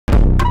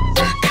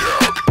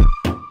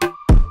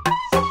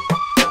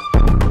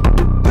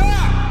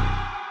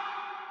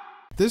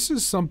this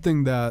is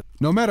something that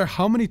no matter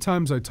how many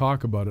times I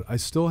talk about it, I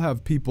still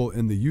have people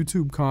in the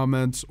YouTube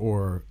comments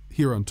or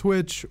here on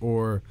Twitch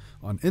or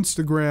on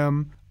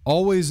Instagram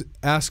always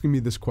asking me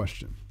this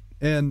question.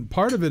 And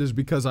part of it is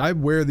because I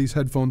wear these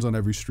headphones on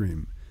every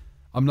stream.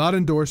 I'm not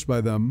endorsed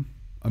by them,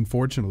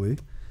 unfortunately,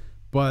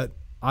 but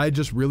I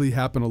just really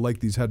happen to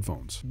like these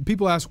headphones.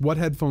 People ask, what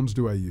headphones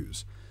do I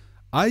use?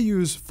 I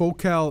use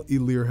Focal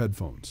Ear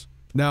headphones.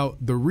 Now,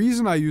 the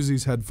reason I use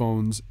these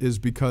headphones is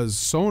because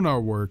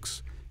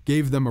SonarWorks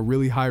gave them a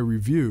really high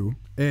review,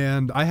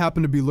 and I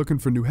happened to be looking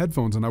for new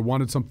headphones, and I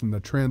wanted something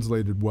that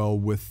translated well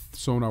with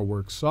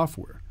SonarWorks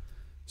software.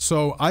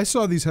 So I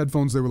saw these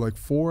headphones, they were like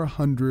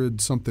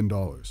 $400 something.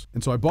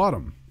 And so I bought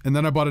them, and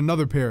then I bought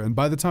another pair, and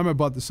by the time I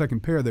bought the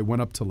second pair, they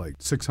went up to like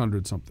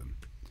 600 something.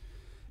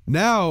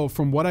 Now,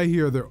 from what I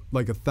hear, they're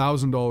like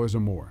 $1,000 or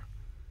more.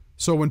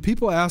 So when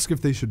people ask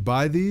if they should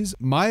buy these,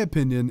 my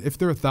opinion, if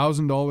they're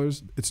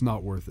 $1,000, it's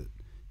not worth it.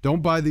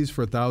 Don't buy these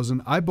for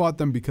 $1,000. I bought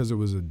them because it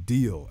was a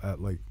deal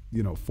at like,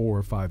 you know, $400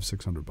 or $500,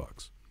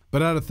 $600.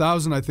 But at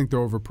 $1,000, I think they're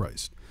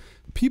overpriced.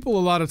 People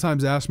a lot of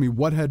times ask me,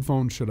 what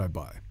headphones should I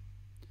buy?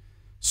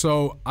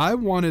 So I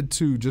wanted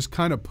to just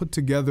kind of put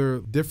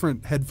together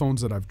different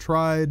headphones that I've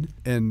tried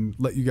and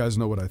let you guys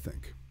know what I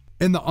think.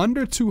 In the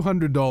under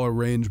 $200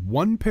 range,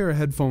 one pair of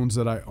headphones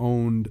that I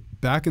owned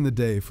back in the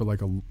day for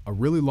like a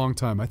really long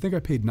time, I think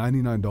I paid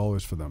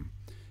 $99 for them,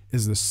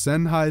 is the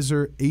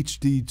Sennheiser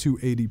HD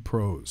 280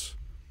 Pros.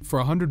 For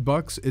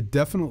 $100, it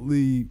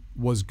definitely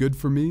was good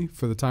for me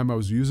for the time I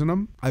was using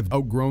them. I've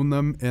outgrown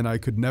them and I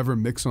could never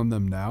mix on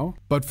them now.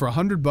 But for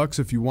 $100,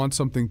 if you want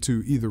something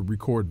to either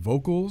record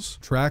vocals,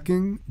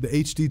 tracking, the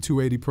HD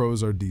 280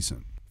 Pros are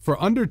decent.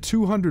 For under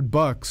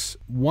 $200,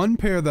 one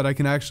pair that I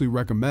can actually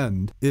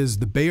recommend is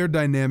the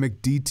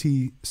Beyerdynamic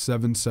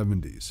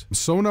DT770s.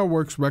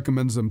 SonarWorks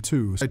recommends them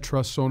too. I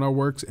trust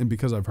SonarWorks, and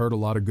because I've heard a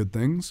lot of good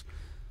things,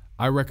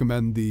 I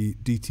recommend the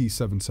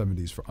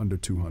DT770s for under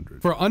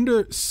 $200. For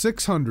under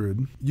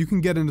 $600, you can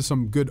get into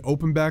some good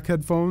open back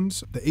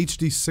headphones. The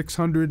HD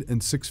 600 and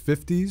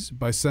 650s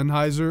by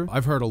Sennheiser.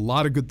 I've heard a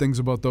lot of good things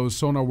about those.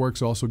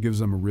 SonarWorks also gives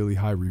them a really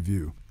high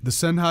review. The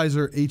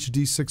Sennheiser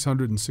HD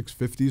 600 and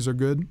 650s are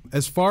good.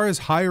 As far as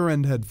higher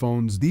end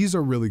headphones, these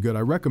are really good. I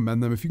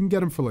recommend them. If you can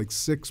get them for like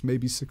 $600,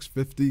 maybe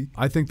 $650,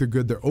 I think they're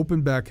good. They're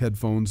open back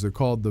headphones. They're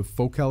called the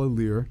Focal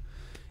Ear,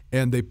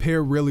 and they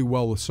pair really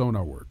well with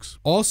SonarWorks.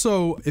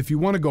 Also, if you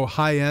want to go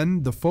high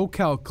end, the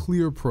Focal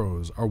Clear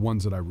Pros are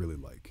ones that I really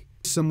like.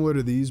 Similar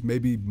to these,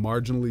 maybe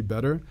marginally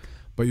better,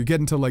 but you're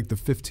getting to like the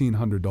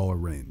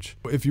 $1,500 range.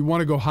 If you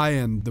want to go high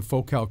end, the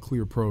Focal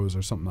Clear Pros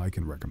are something I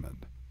can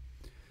recommend.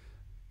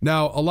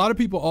 Now, a lot of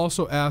people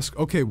also ask,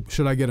 okay,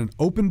 should I get an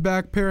open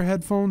back pair of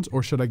headphones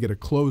or should I get a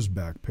closed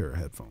back pair of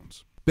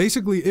headphones?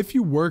 Basically, if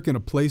you work in a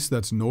place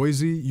that's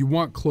noisy, you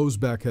want closed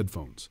back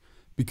headphones,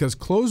 because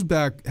closed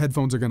back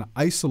headphones are going to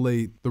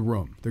isolate the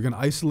room. They're going to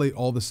isolate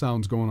all the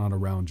sounds going on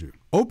around you.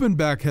 Open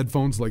back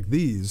headphones like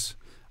these,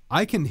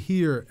 I can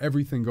hear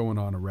everything going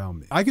on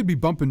around me. I could be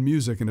bumping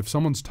music, and if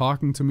someone's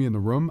talking to me in the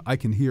room, I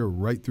can hear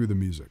right through the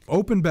music.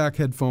 Open back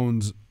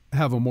headphones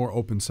have a more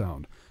open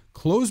sound.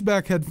 Closed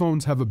back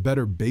headphones have a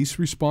better bass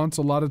response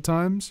a lot of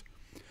times,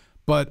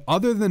 but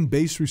other than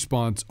bass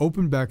response,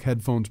 open back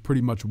headphones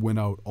pretty much win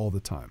out all the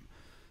time.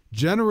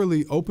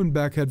 Generally, open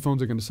back headphones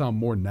are going to sound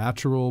more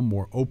natural,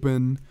 more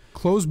open.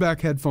 Closed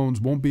back headphones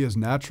won't be as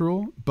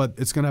natural, but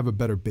it's going to have a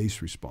better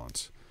bass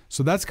response.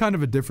 So that's kind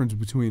of a difference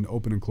between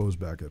open and closed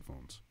back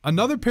headphones.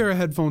 Another pair of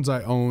headphones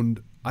I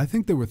owned, I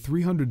think they were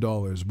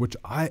 $300, which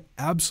I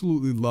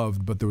absolutely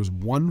loved, but there was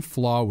one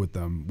flaw with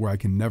them where I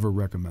can never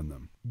recommend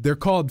them. They're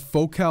called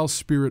Focal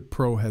Spirit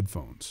Pro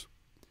headphones.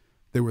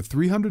 They were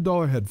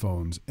 $300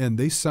 headphones, and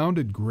they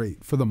sounded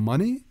great. For the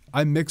money,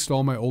 I mixed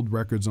all my old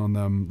records on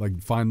them,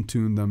 like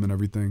fine-tuned them and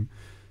everything.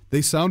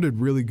 They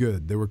sounded really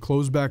good. They were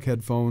closed-back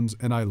headphones,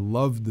 and I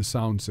loved the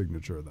sound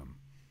signature of them.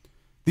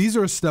 These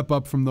are a step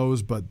up from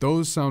those, but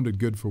those sounded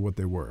good for what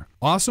they were.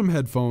 Awesome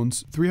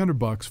headphones,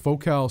 $300,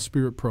 Focal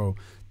Spirit Pro.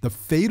 The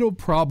fatal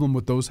problem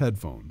with those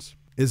headphones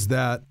is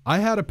that I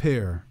had a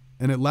pair,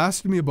 and it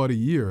lasted me about a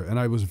year, and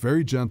I was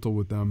very gentle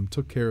with them,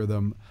 took care of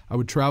them. I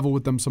would travel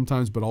with them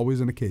sometimes, but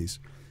always in a case.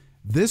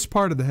 This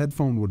part of the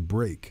headphone would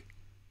break.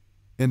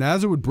 And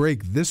as it would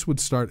break, this would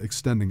start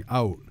extending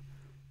out,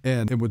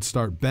 and it would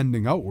start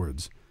bending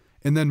outwards.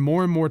 And then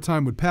more and more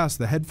time would pass,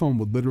 the headphone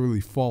would literally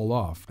fall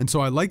off. And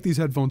so I liked these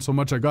headphones so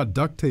much, I got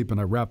duct tape and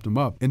I wrapped them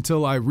up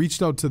until I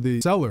reached out to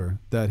the seller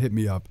that hit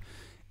me up,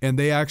 and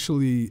they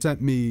actually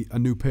sent me a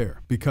new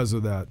pair because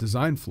of that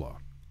design flaw.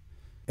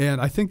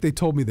 And I think they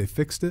told me they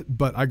fixed it,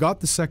 but I got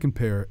the second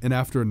pair, and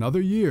after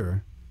another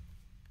year,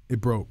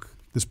 it broke.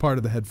 This part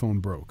of the headphone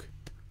broke.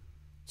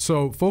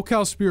 So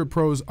Focal Spirit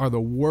Pros are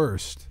the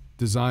worst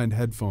designed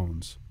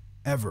headphones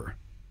ever.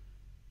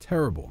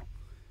 Terrible.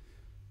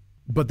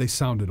 But they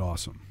sounded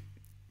awesome.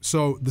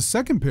 So the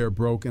second pair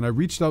broke, and I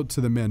reached out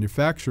to the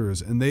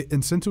manufacturers, and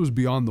since it was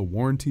beyond the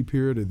warranty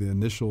period of the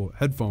initial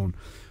headphone,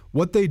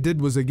 what they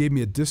did was they gave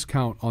me a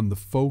discount on the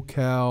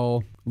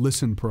Focal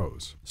Listen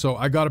Pros. So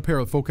I got a pair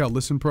of Focal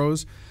Listen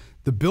Pros.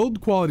 The build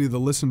quality of the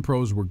Listen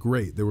Pros were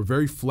great. They were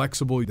very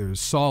flexible, they're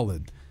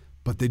solid,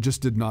 but they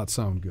just did not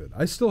sound good.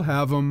 I still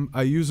have them.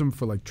 I use them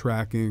for like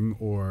tracking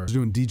or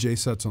doing DJ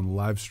sets on the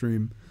live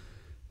stream.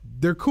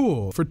 They're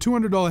cool. For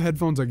 $200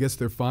 headphones, I guess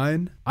they're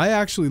fine. I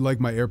actually like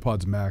my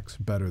AirPods Max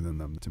better than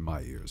them to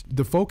my ears.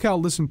 The Focal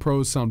Listen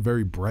Pros sound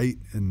very bright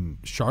and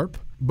sharp,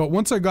 but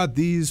once I got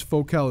these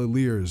Focal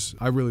Ears,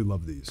 I really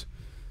love these.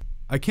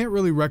 I can't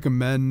really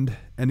recommend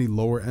any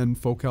lower end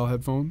Focal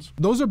headphones.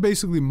 Those are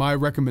basically my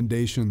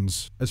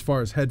recommendations as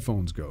far as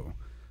headphones go.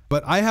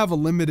 But I have a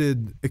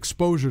limited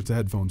exposure to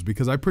headphones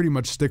because I pretty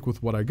much stick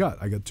with what I got.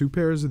 I got 2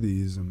 pairs of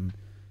these, and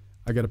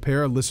I got a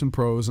pair of Listen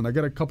Pros, and I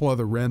got a couple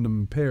other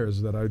random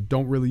pairs that I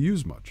don't really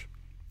use much.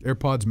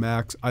 AirPods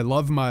Max. I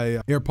love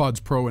my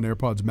AirPods Pro and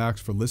AirPods Max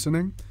for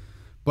listening,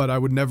 but I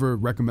would never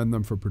recommend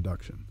them for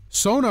production.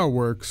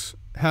 SonarWorks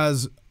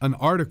has an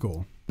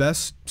article,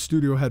 Best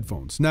Studio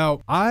Headphones. Now,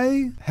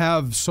 I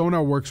have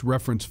SonarWorks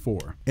Reference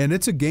 4, and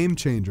it's a game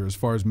changer as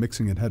far as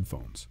mixing in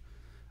headphones.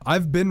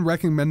 I've been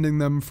recommending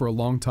them for a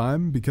long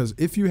time because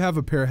if you have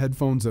a pair of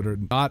headphones that are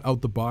not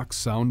out the box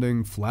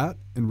sounding flat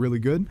and really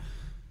good,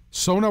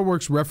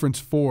 SonarWorks Reference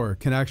 4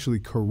 can actually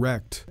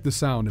correct the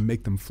sound and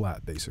make them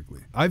flat,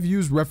 basically. I've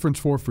used Reference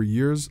 4 for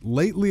years.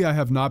 Lately, I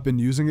have not been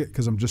using it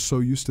because I'm just so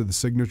used to the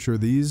signature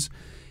of these,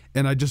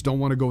 and I just don't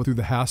want to go through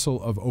the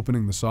hassle of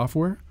opening the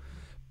software.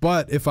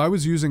 But if I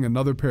was using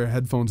another pair of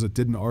headphones that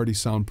didn't already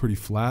sound pretty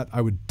flat,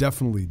 I would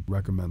definitely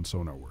recommend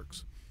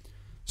SonarWorks.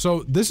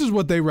 So this is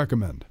what they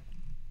recommend.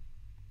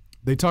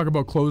 They talk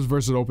about closed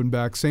versus open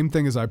back, same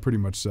thing as I pretty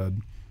much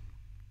said.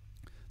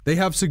 They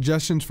have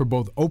suggestions for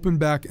both open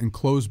back and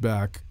closed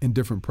back in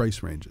different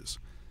price ranges.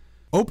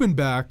 Open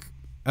back,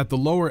 at the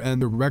lower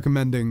end, they're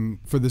recommending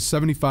for the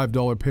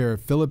 $75 pair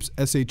Philips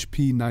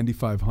SHP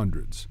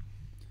 9500s.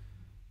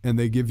 And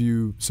they give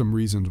you some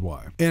reasons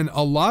why. And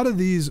a lot of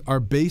these are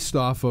based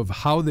off of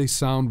how they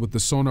sound with the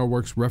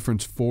SonarWorks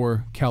Reference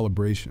 4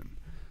 calibration,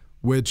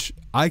 which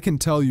I can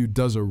tell you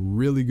does a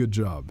really good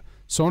job.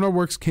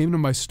 SonarWorks came to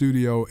my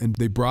studio and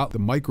they brought the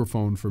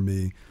microphone for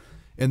me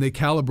and they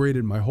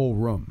calibrated my whole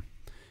room.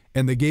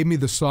 And they gave me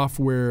the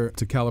software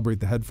to calibrate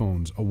the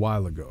headphones a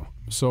while ago.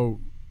 So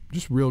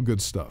just real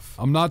good stuff.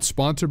 I'm not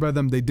sponsored by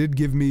them. They did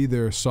give me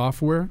their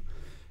software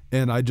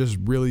and I just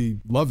really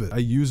love it. I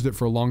used it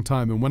for a long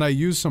time. And when I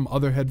use some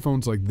other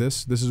headphones like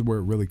this is where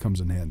it really comes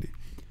in handy.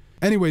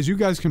 Anyways, you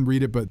guys can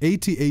read it, but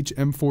ATH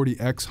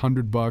M40X,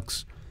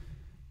 $100,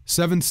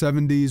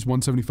 770s,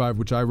 175,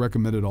 which I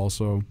recommended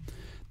also.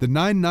 The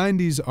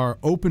 990s are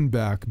open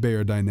back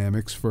Bayer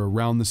Dynamics for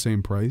around the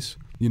same price.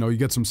 You know, you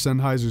get some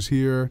Sennheisers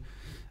here.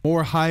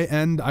 More high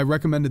end, I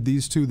recommended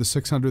these two, the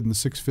 600 and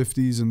the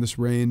 650s in this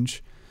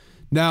range.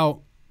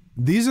 Now,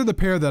 these are the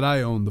pair that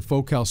I own, the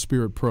Focal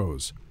Spirit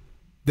Pros.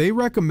 They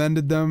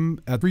recommended them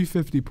at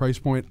 $350 price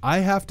point. I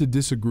have to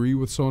disagree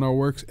with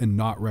SonarWorks and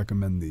not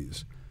recommend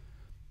these.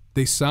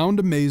 They sound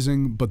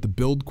amazing, but the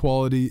build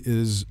quality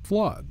is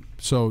flawed.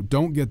 So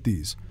don't get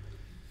these.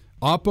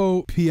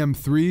 Oppo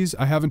PM3s,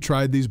 I haven't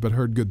tried these but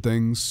heard good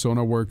things.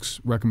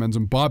 SonarWorks recommends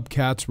them. Bob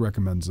Katz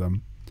recommends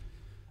them.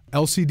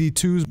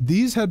 LCD2s,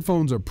 these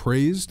headphones are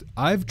praised.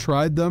 I've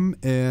tried them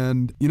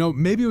and, you know,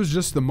 maybe it was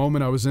just the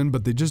moment I was in,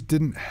 but they just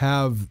didn't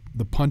have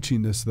the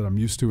punchiness that I'm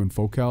used to in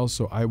Focals,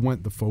 so I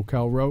went the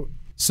Focal route.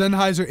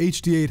 Sennheiser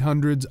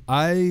HD800s,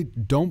 I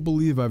don't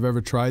believe I've ever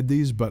tried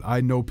these, but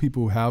I know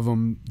people who have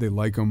them, they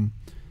like them,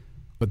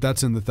 but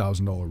that's in the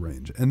 $1,000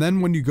 range. And then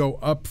when you go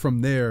up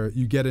from there,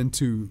 you get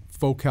into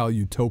Focal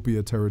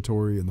Utopia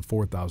territory in the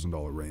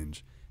 $4,000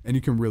 range, and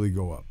you can really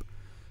go up.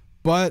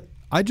 But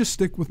I just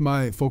stick with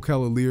my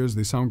Focal Ears.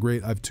 They sound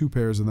great. I have 2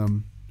 pairs of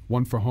them,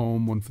 one for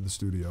home, one for the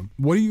studio.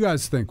 What do you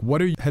guys think?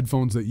 What are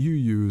headphones that you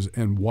use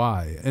and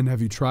why? And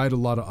have you tried a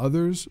lot of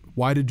others?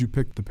 Why did you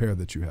pick the pair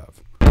that you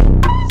have?